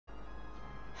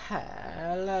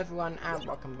Hello everyone and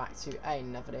welcome back to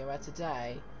another video where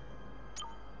today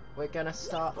we're going to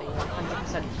start the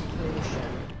 100%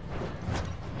 completion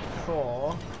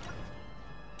for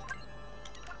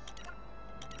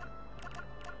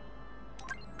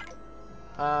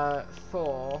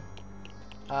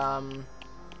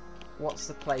what's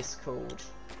the place called?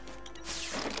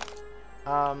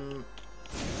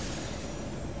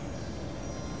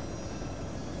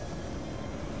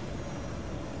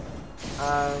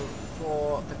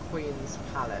 For the Queen's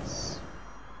Palace.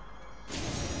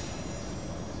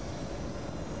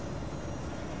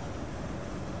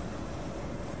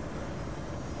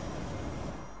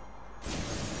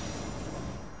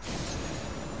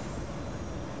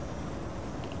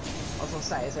 I was gonna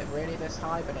say, is it really this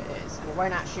high? But it is. It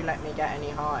won't actually let me get any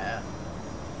higher.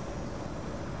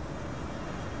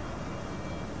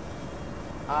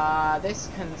 This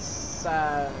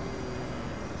concerns.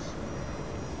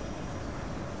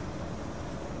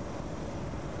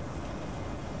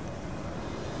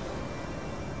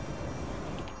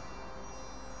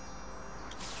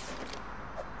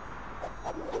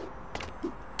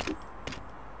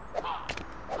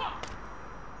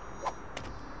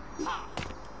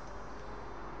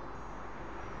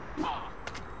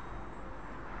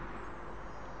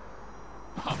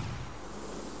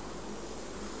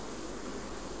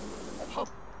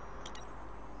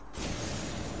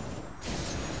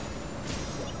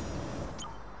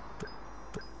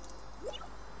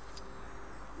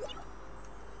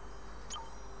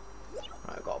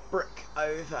 I've got a brick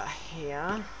over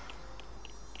here.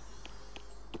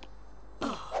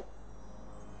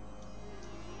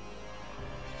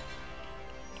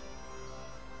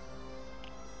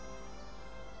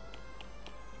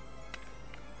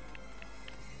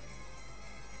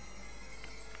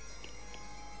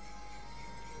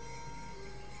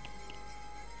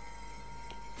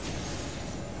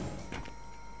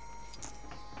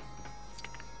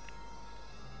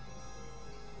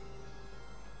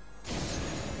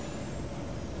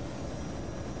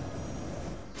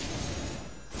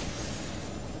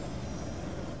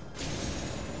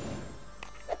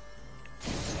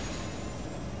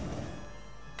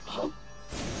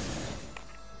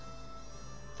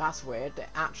 That's weird, it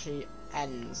actually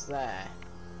ends there.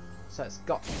 So it's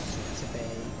got to be.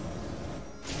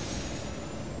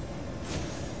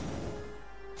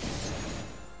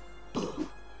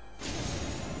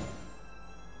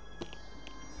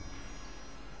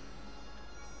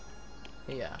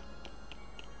 Here.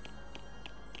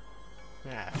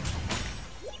 Yeah.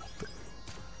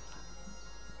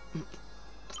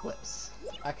 Whoops.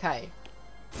 Okay.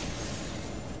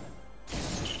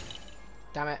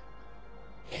 Damn it.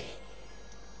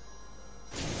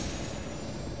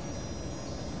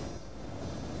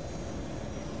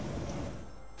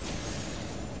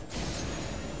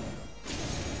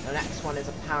 The next one is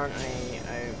apparently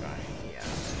over here.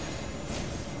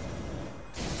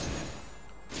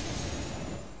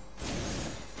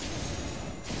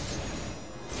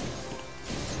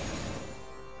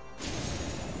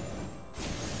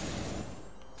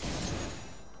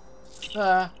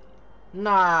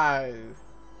 No!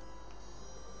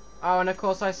 Oh, and of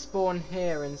course I spawn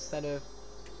here instead of...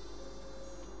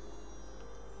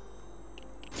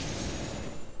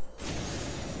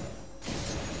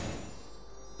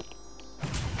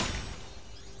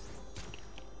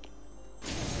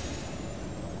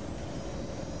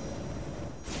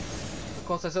 Of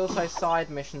course, there's also side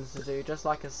missions to do, just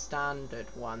like a standard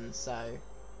one, so...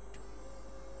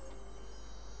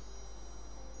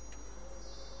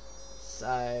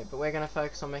 but we're going to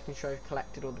focus on making sure we've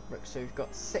collected all the bricks, so we've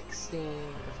got 16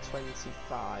 of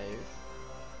 25.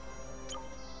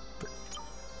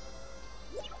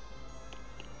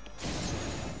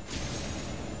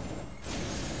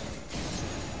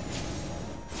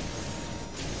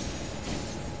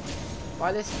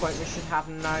 By this point we should have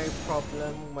no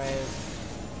problem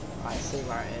with... I see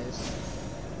where it is.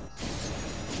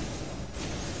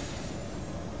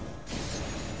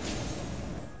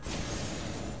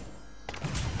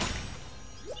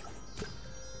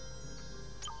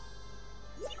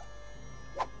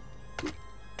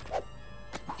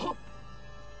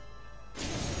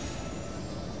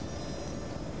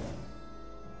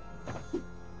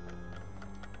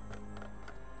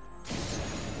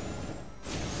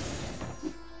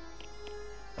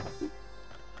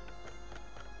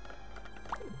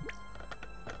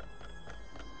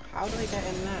 How do I get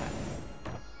in there?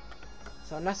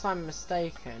 So unless I'm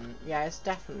mistaken, yeah, it's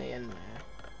definitely in there.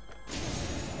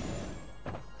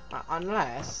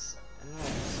 Unless...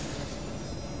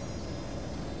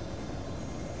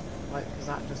 Like, because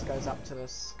that just goes up to the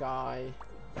sky.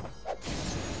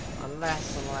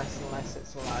 unless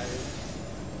it's low.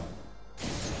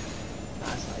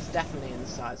 No, it's definitely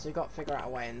inside, so we've got to figure out a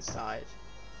way inside.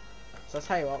 So I'll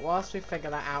tell you what, whilst we figure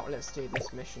that out, let's do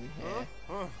this mission here.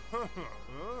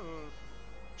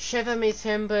 Shiver me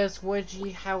timbers, would ye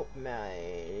help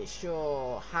me?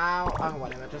 Sure, how? Oh,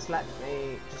 whatever, just let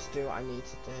me just do what I need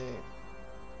to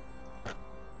do.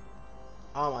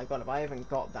 Oh my god, have I even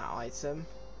got that item?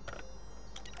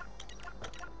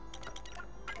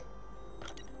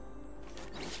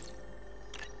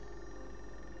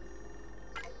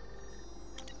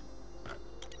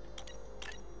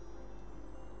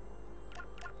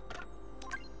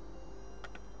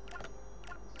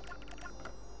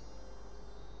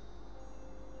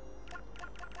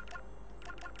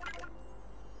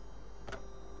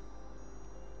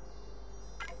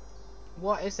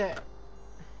 What is it?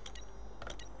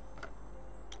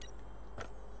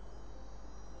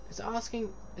 Is it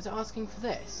asking for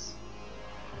this?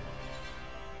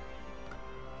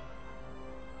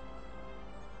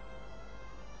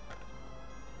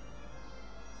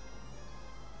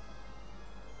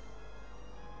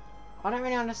 I don't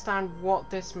really understand what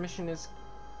this mission is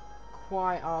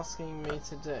quite asking me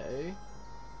to do.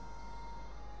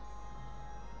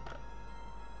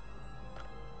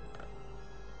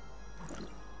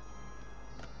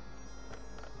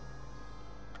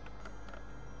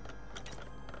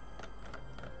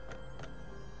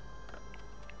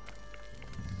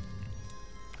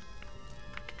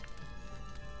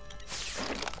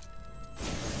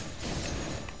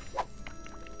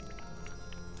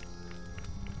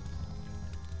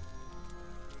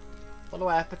 By the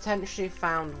way, I potentially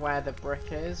found where the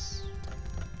brick is.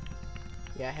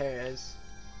 Yeah, here it is.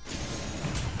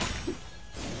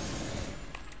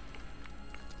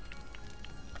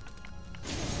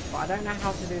 But I don't know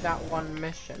how to do that one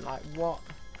mission. Like, what?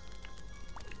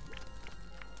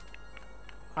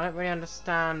 I don't really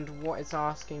understand what it's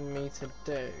asking me to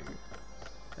do.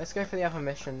 Let's go for the other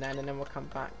mission then, and then we'll come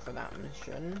back for that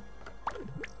mission.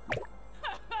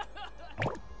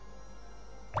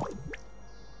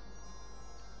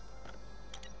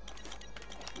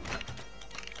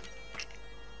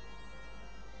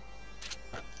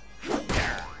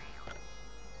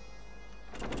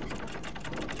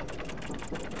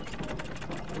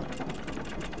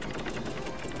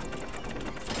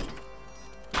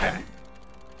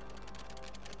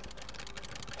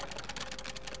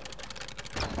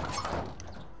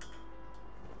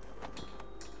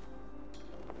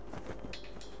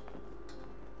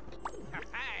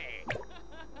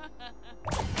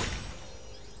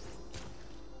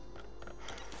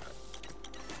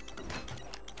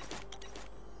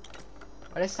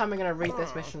 Well, this time we're going to read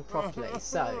this mission properly.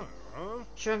 So,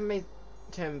 shiver me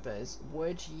timbers,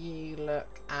 would ye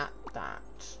look at that?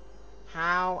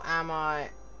 How am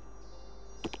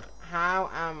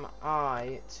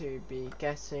I to be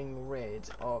getting rid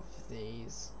of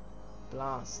these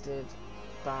blasted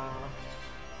barnacles?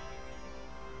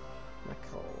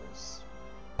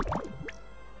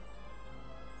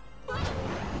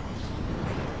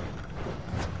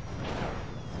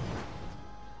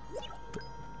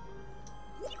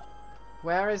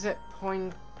 Where is it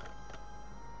point?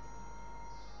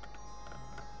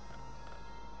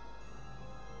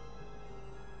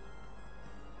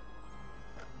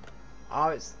 Oh,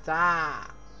 it's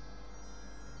that.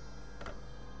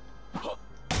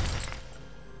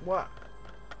 What?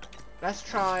 Let's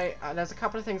try. There's a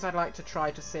couple of things I'd like to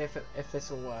try to see if this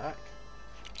will work.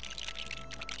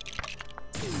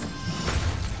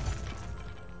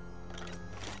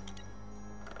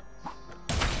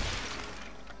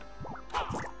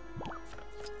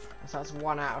 So that's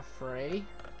 1 out of 3.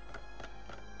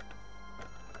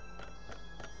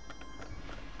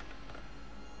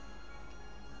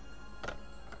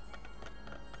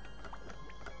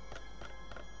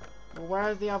 Well, where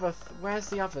are the other? Where's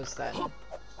the others then?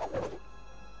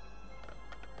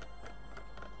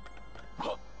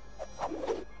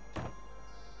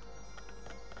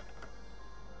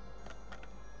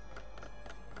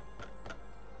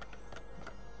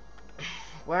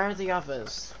 Where are the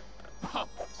others?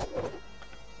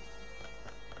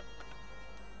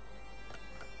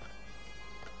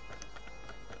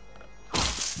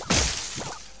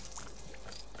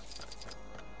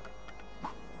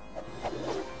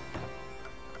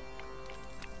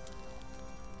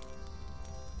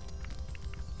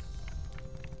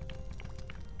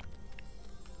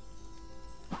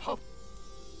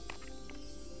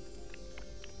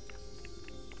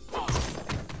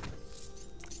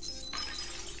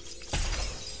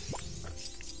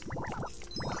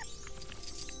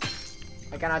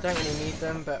 Again, I don't really need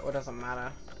them, but it doesn't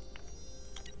matter.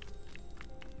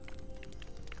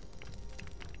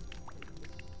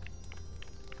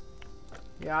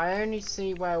 Yeah, I only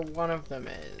see where one of them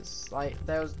is. Like,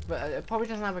 there was, but it probably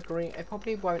doesn't have a green. It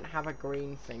probably won't have a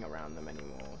green thing around them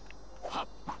anymore.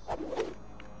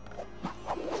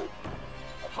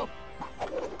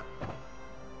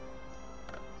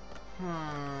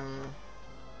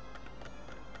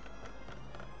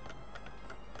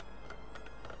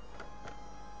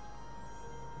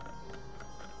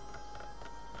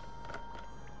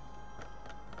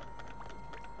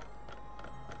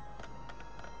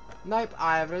 Nope,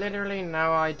 I have literally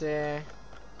no idea.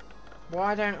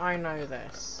 Why don't I know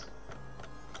this?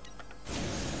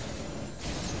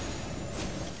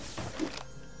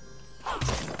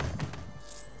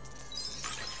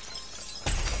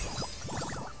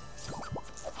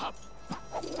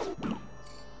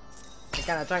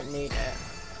 Again, I don't need it.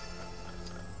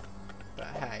 But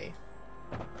hey.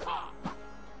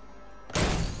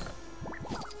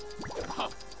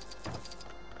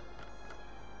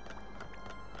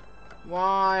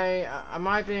 Why am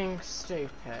I being stupid?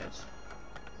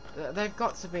 They've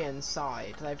got to be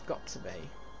inside. They've got to be.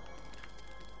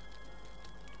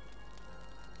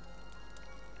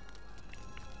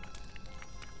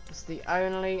 It's the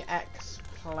only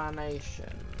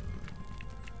explanation.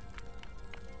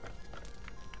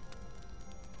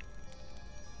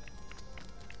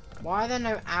 Why are there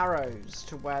no arrows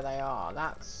to where they are?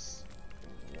 That's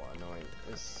what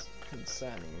is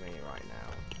concerning me right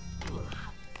now.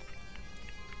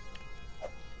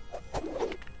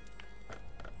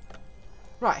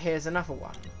 Right, here's another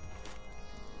one.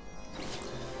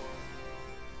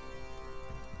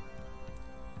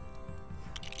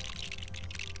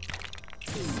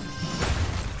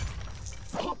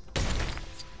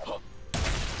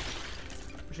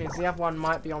 Which means the other one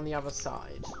might be on the other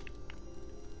side.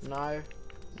 No?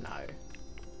 No.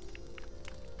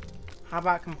 How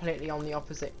about completely on the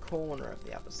opposite corner of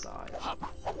the other side?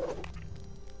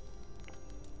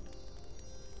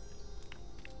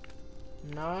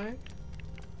 No?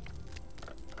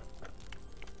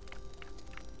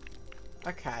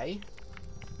 Okay.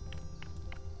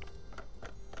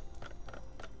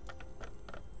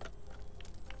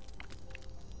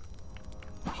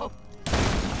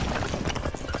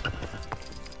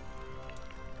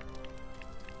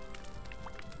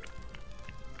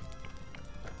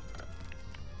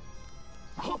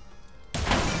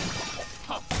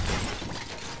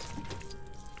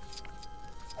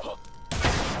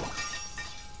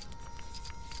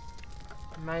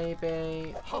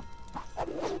 Maybe.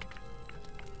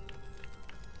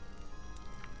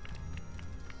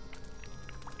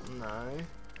 No.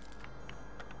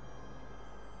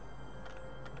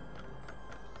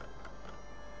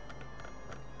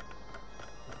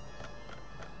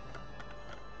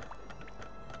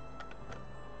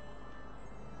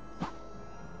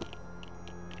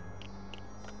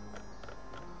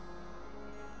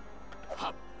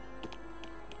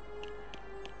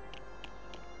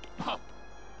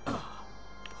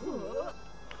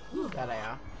 There they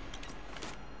are.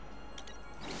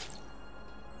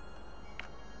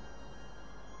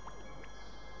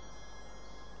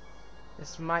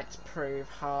 This might prove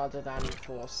harder than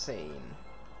foreseen.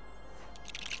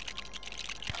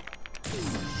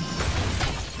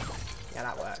 Yeah,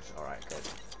 that works. Alright, good.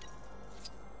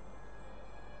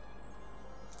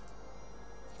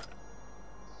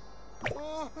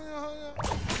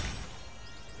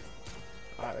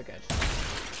 Alright, we're good.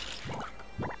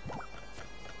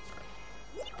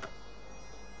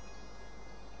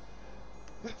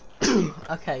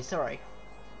 Okay, sorry.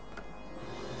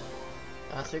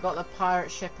 So we've got the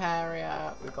pirate ship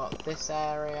area, we've got this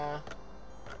area.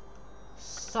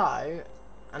 So,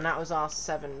 and that was our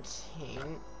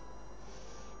 17th.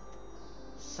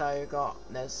 So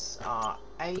there's our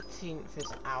 18th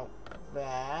is out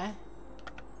there.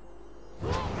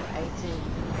 18th,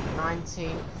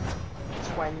 19th,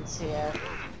 20th,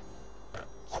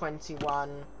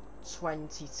 21,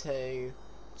 22,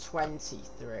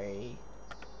 23.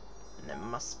 And there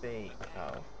must be,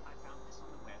 oh.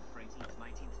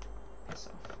 Piss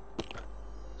off.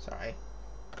 Sorry.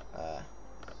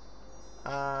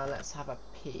 Let's have a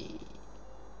P.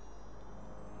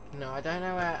 No, I don't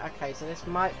know where, okay, so this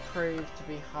might prove to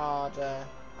be harder.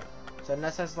 So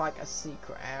unless there's like a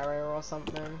secret area or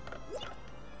something.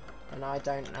 And I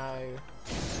don't know.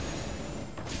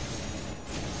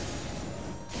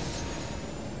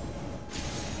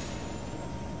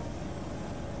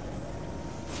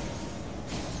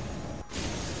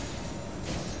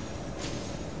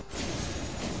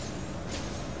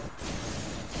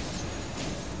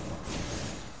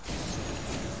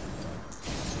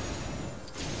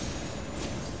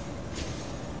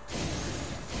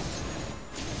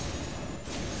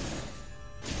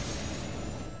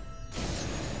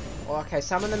 Okay,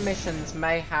 some of the missions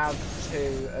may have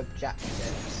 2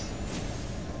 objectives.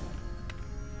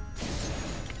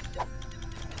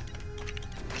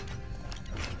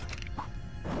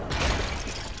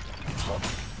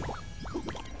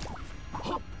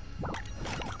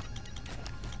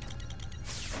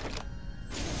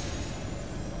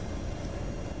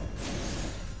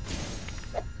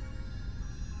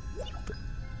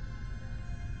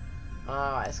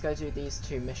 Alright, let's go do these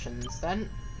 2 missions then.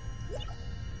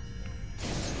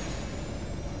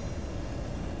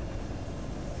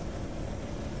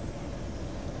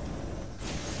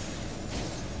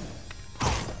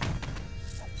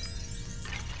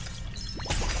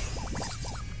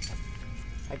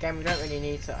 Again, we don't really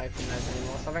need to open those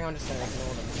anymore, so I think I'm just going to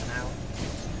ignore them for now.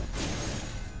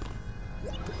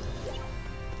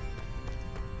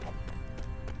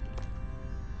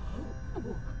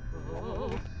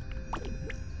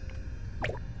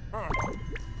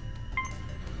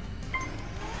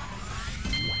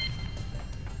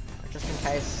 Just in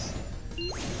case.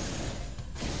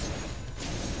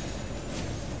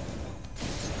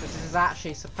 This is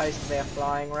actually supposed to be a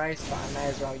flying race, but I may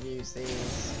as well use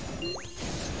these.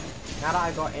 Now that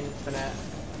I've got the infinite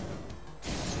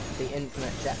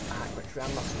jetpack, which we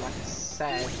unlocked, like I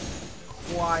said,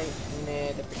 quite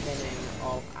near the beginning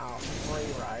of our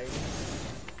free roam.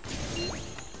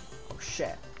 Oh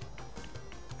shit.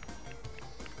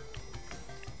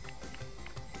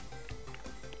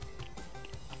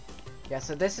 Yeah,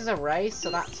 so this is a race,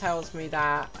 so that tells me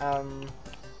that,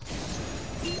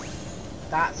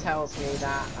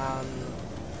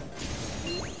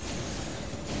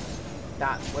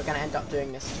 that we're going to end up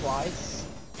doing this twice,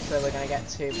 so we're going to get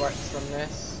 2 bricks from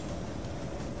this.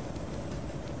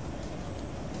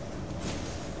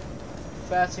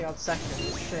 30 odd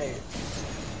seconds, shoot.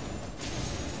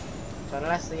 So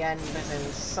unless the end is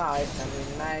in sight, then we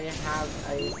may have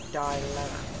a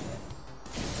dilemma.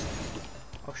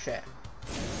 Oh shit.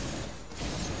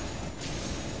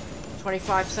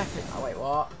 25 seconds, oh wait,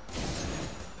 what?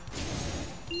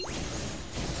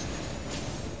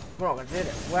 We're not going to do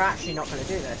this. We're actually not going to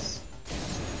do this.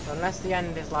 So unless the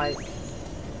end is like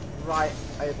right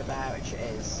over there, which it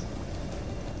is.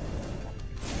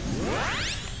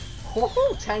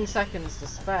 Woohoo! 10 seconds to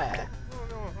spare.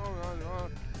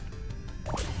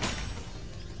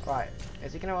 Right,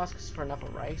 is he going to ask us for another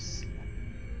race?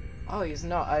 Oh, he's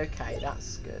not. Okay,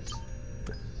 that's good.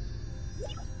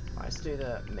 Right, let's do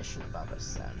the mission above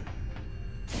us then.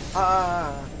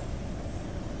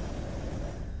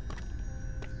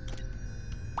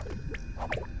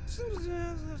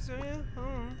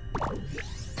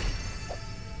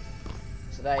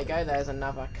 So there you go, there's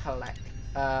another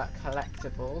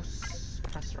collectibles.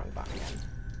 Press the wrong button again.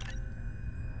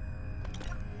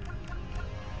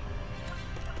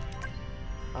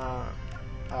 Oh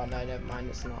no, never mind,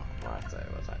 it's not right though,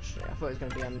 it was actually. I thought it was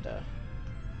going to be under.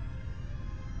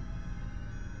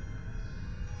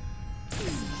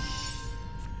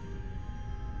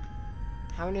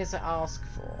 How many does it ask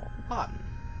for? 1.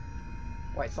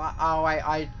 Wait, it's like, oh wait,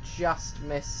 I just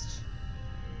missed.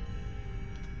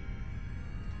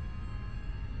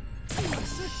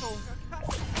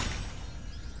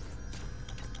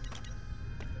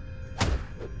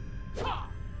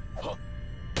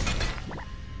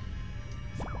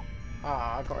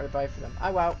 Ah, I got rid of both of them.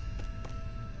 Oh well.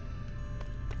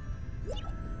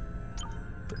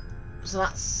 So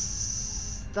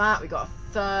that's that. We got a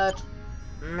 3rd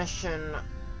mission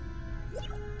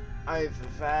over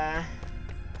there.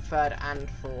 3rd and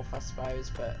 4th, I suppose,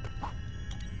 but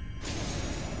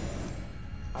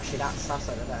actually that's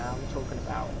over there I'm talking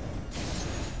about.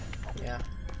 Yeah.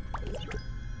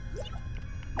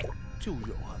 So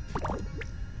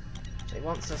he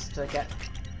wants us to get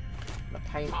the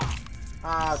paint.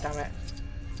 Ah, oh, damn it.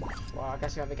 Well, I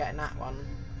guess we won't be getting that one.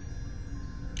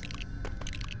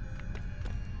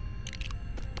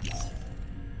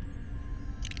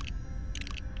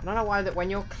 I don't know why that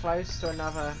when you're close to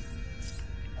another.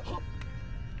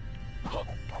 Hold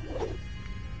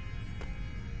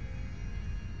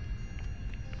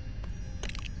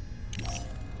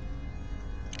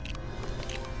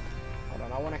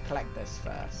on, I want to collect this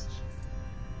first.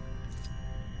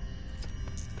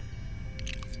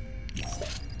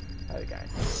 Okay.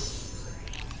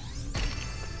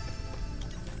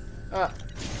 Ah.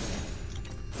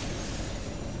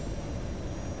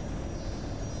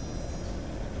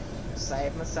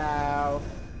 Save myself.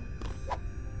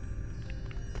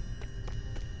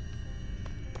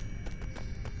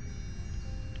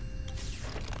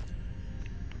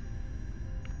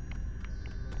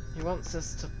 He wants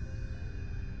us to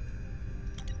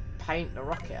paint the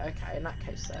rocket. Okay, in that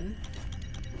case then.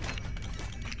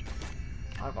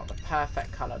 I've got the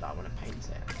perfect colour that I want to paint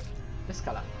it. This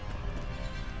colour.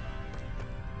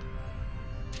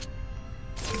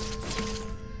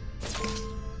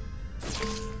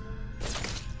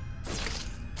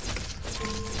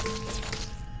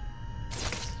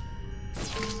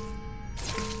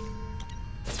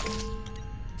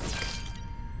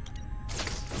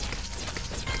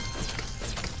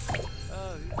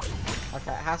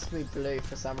 Okay, it has to be blue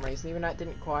for some reason, even though it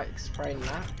didn't quite explain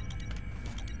that.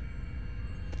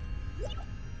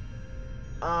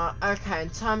 Okay, in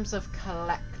terms of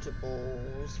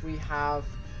collectibles, we have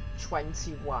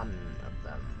 21 of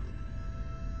them.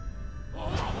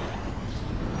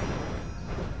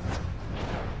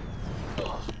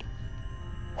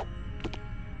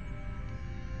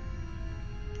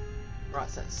 Right,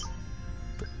 sense.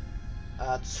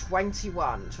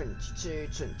 21, 22,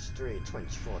 23,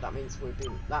 24. That means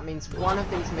one of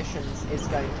these missions is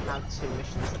going to have 2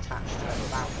 missions attached to it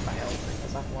without fail,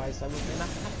 because otherwise there wouldn't be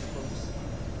enough collectibles.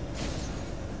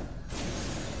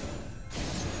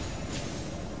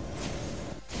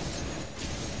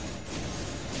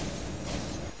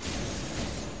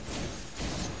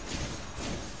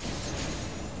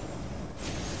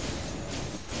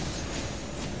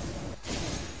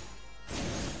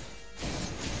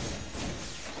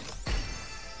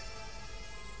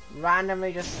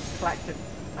 Randomly just collected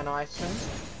an item.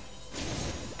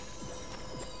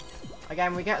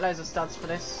 Again, we get loads of studs for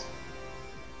this.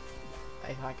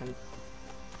 If I can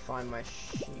find my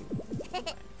sheep.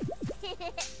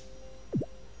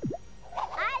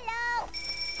 Hello.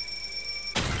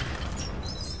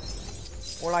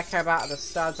 All I care about are the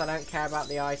studs. I don't care about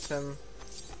the item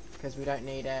because we don't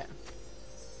need it.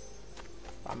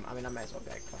 I mean, I may as well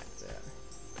go collect it.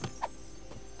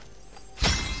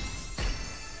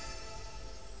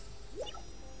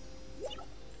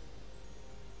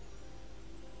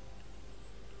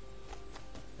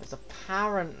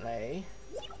 Apparently,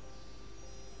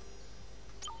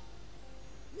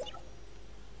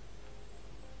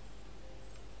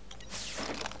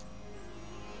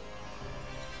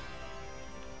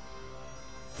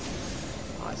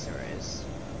 I see where it is.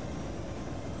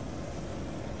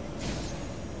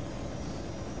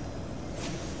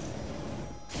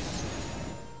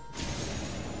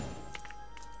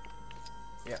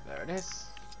 Yep, there it is.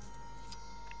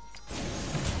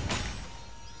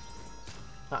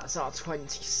 That's our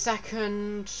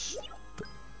 22nd.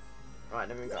 Right,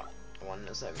 then we got one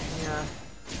that's over here.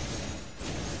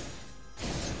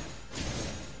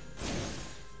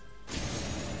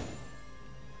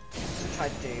 Which I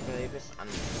do believe is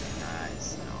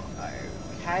it's not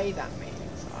okay. That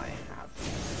means I have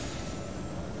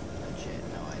legit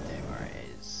no idea where it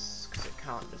is, because it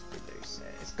can't just be loose.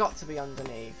 It's got to be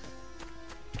underneath.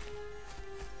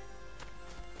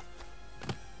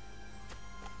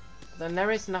 Then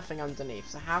there is nothing underneath,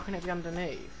 so how can it be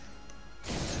underneath?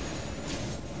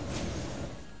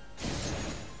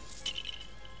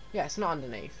 Yeah, it's not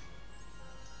underneath.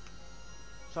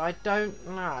 So I don't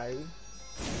know.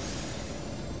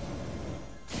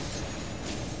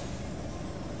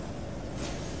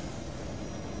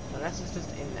 Unless it's just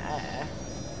in there.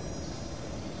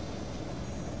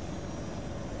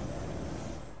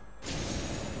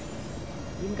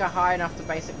 You can go high enough to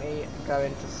basically go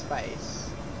into space.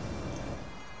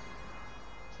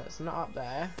 It's not up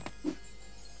there.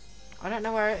 I don't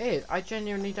know where it is. I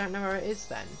genuinely don't know where it is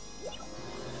then.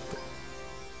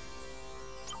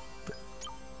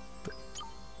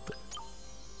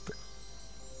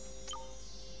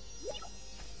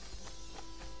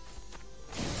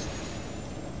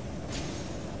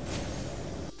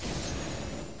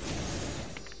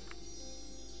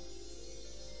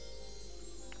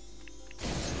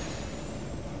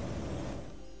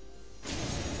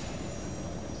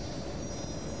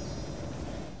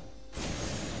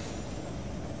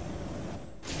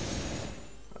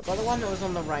 Well, the one that was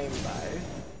on the rainbow.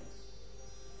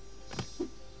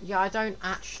 Yeah, I don't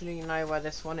actually know where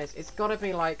this one is. It's got to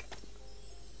be like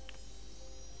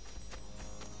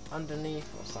underneath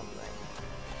or something.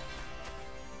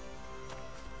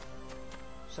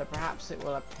 So perhaps it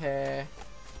will appear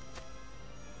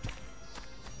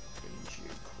in due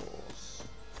course.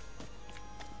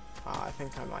 Ah, I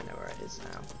think I might know where it is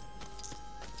now.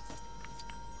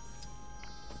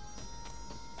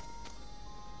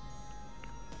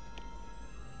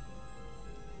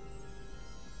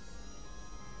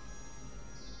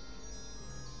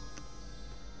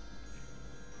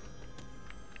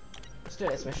 Let's do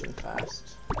this mission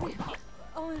first.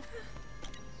 Oh.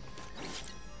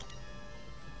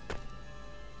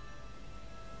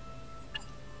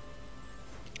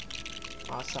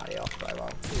 I'll start you off very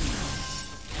well.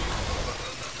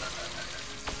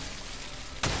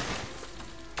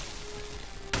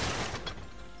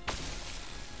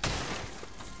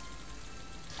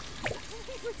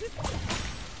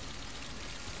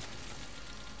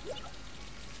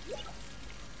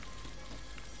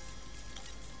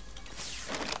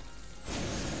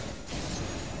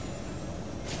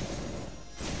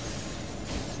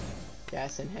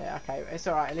 yes in here. Okay, it's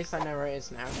alright, at least I know where it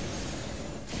is now.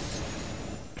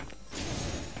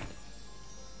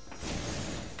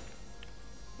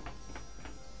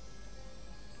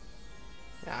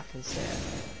 Yeah, I can see it.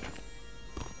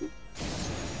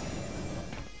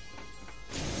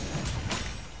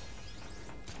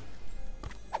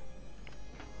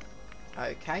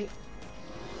 Okay.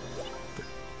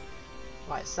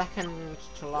 Right, second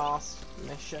to last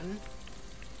mission,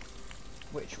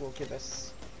 which will give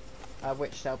us,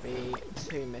 which there'll be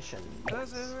 2 missions.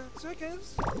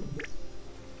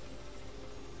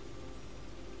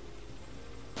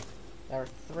 There are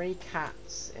 3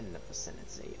 cats in the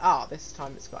vicinity. Ah, this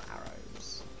time it's got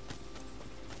arrows.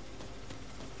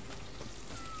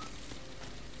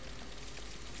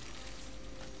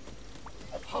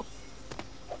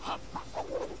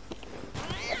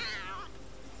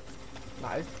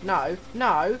 No, no,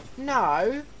 no, no!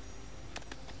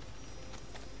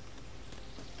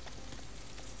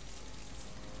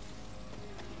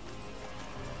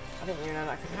 I didn't even know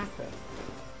that could happen.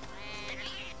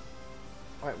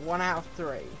 Right, 1 out of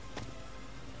 3.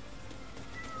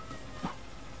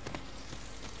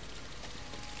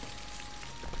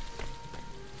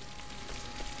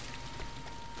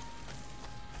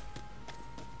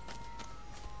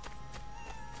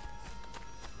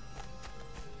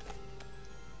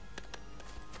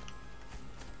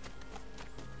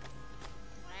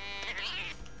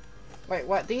 Wait,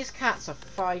 what? These cats are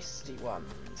feisty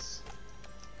ones.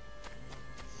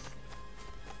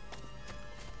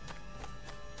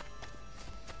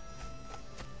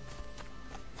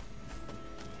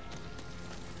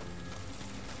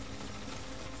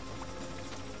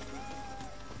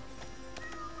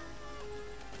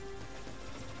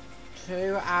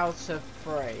 Two out of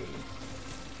 3.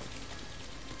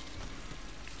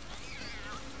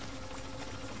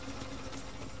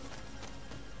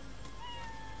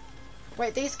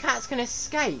 Wait, these cats can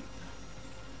escape?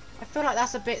 I feel like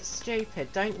that's a bit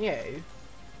stupid, don't you?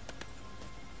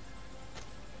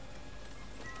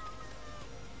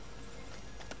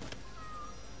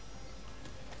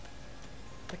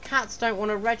 The cats don't want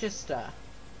to register.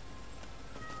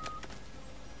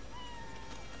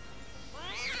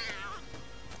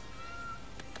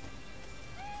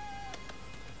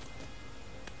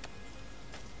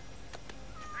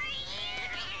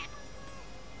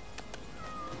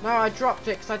 No, I dropped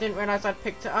it because I didn't realise I'd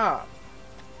picked it up.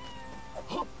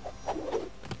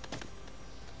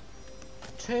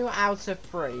 2 out of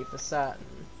 3 for certain.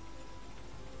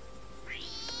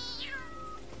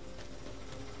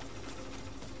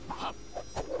 I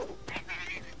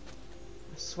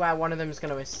swear one of them is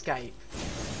going to escape.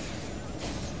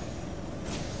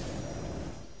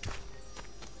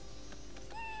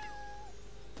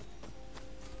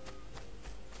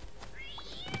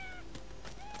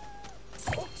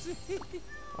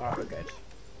 Alright, we're good.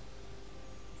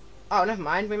 Oh, never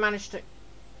mind, we managed to...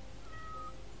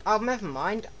 Oh, never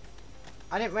mind.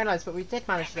 I didn't realise, but we did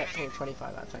manage to get to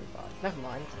 25 out of 25. Never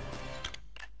mind.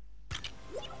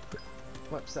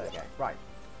 Whoops, there we go. Right.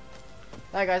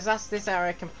 There guys, that's this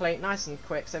area complete, nice and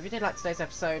quick. So if you did like today's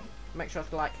episode, make sure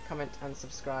to like, comment and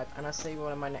subscribe. And I'll see you all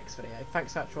in my next video.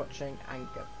 Thanks so much for watching, and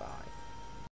goodbye.